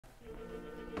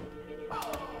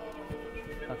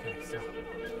Okay, so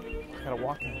I gotta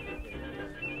walk in.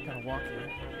 Come on,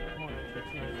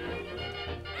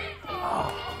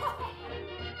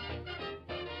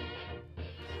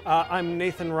 I'm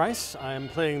Nathan Rice. I'm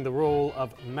playing the role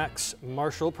of Max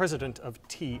Marshall, president of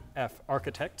TF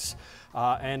Architects.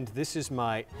 And this is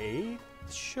my 8th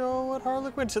show at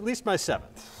Harlequin. It's at least my 7th.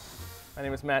 My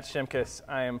name is Matt Shimkus.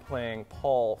 I am playing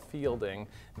Paul Fielding,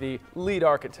 the lead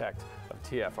architect of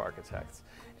TF Architects.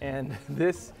 And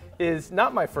this is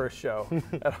not my first show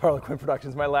at Harlequin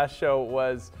Productions. My last show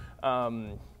was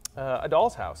A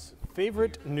Doll's House.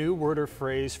 Favorite new word or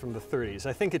phrase from the 30s?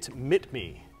 I think it's "mit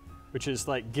me," which is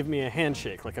like give me a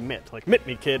handshake, like a mitt, like "mit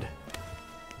me, kid."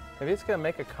 Maybe it's gonna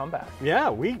make a comeback.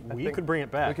 Yeah, we could bring it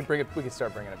back. We could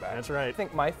start bringing it back. That's right. I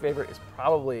think my favorite is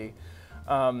probably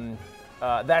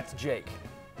that's Jake.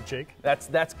 Jake?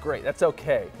 That's great. That's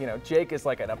okay. You know, Jake is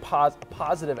like a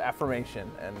positive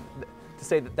affirmation, and to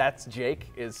say that that's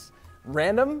Jake is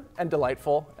random and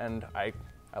delightful, and I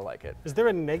like it. Is there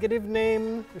a negative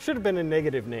name? There should have been a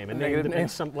negative name. A negative name?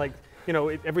 Some, like, you know,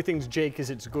 everything's Jake is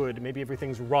it's good. Maybe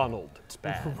everything's Ronald. It's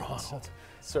bad. Ronald.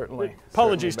 Certainly.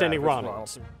 Apologies to certainly any bad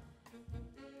Ronalds.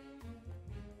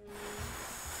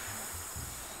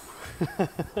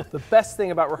 The best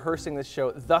thing about rehearsing this show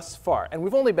thus far, and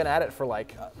we've only been at it for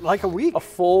like a week? A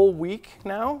full week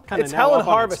now? Kinda it's now Helen up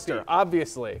on its Harvester, feet.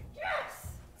 obviously. Yes!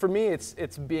 For me,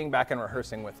 it's being back and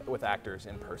rehearsing with actors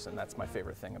in person. That's my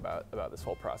favorite thing about this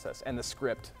whole process. And the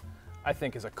script, I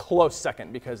think, is a close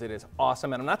second because it is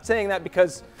awesome. And I'm not saying that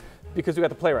because we got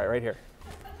the playwright right here.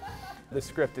 The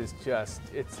script is just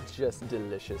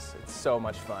delicious. It's so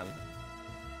much fun.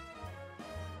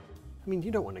 I mean,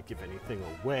 you don't want to give anything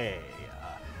away.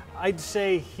 I'd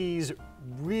say he's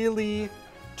really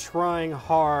trying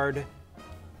hard,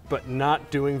 but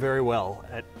not doing very well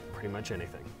at pretty much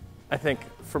anything. I think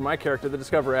for my character, the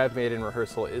discovery I've made in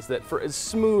rehearsal is that for as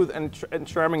smooth and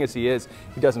charming as he is,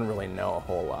 he doesn't really know a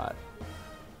whole lot.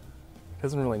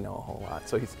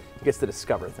 So he gets to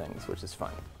discover things, which is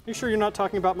fun. You sure you're not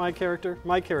talking about my character?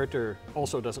 My character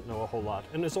also doesn't know a whole lot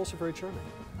and is also very charming.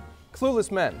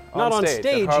 Clueless men not on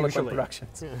stage at Harlequin usually.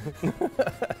 Productions.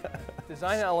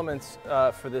 Design elements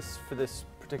for this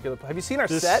particular. Have you seen our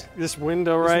set? This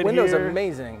window right here. This window's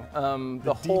amazing.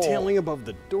 The detailing above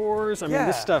the doors. I mean,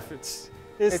 this stuff.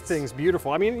 This thing's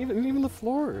beautiful. I mean, even the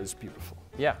floor is beautiful.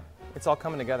 Yeah, it's all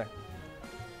coming together.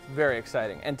 Very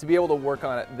exciting, and to be able to work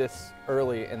on it this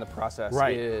early in the process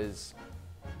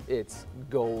it's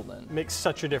golden. Makes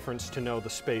such a difference to know the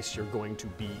space you're going to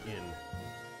be in.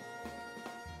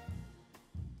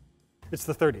 It's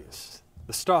the 30s.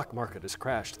 The stock market has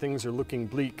crashed. Things are looking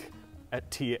bleak at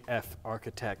TF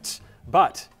Architects.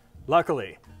 But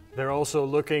luckily, they're also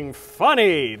looking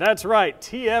funny. That's right,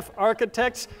 TF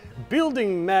Architects.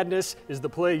 Building Madness is the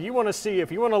play you want to see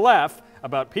if you want to laugh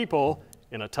about people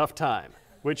in a tough time,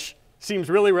 which seems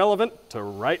really relevant to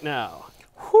right now.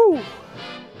 Whew.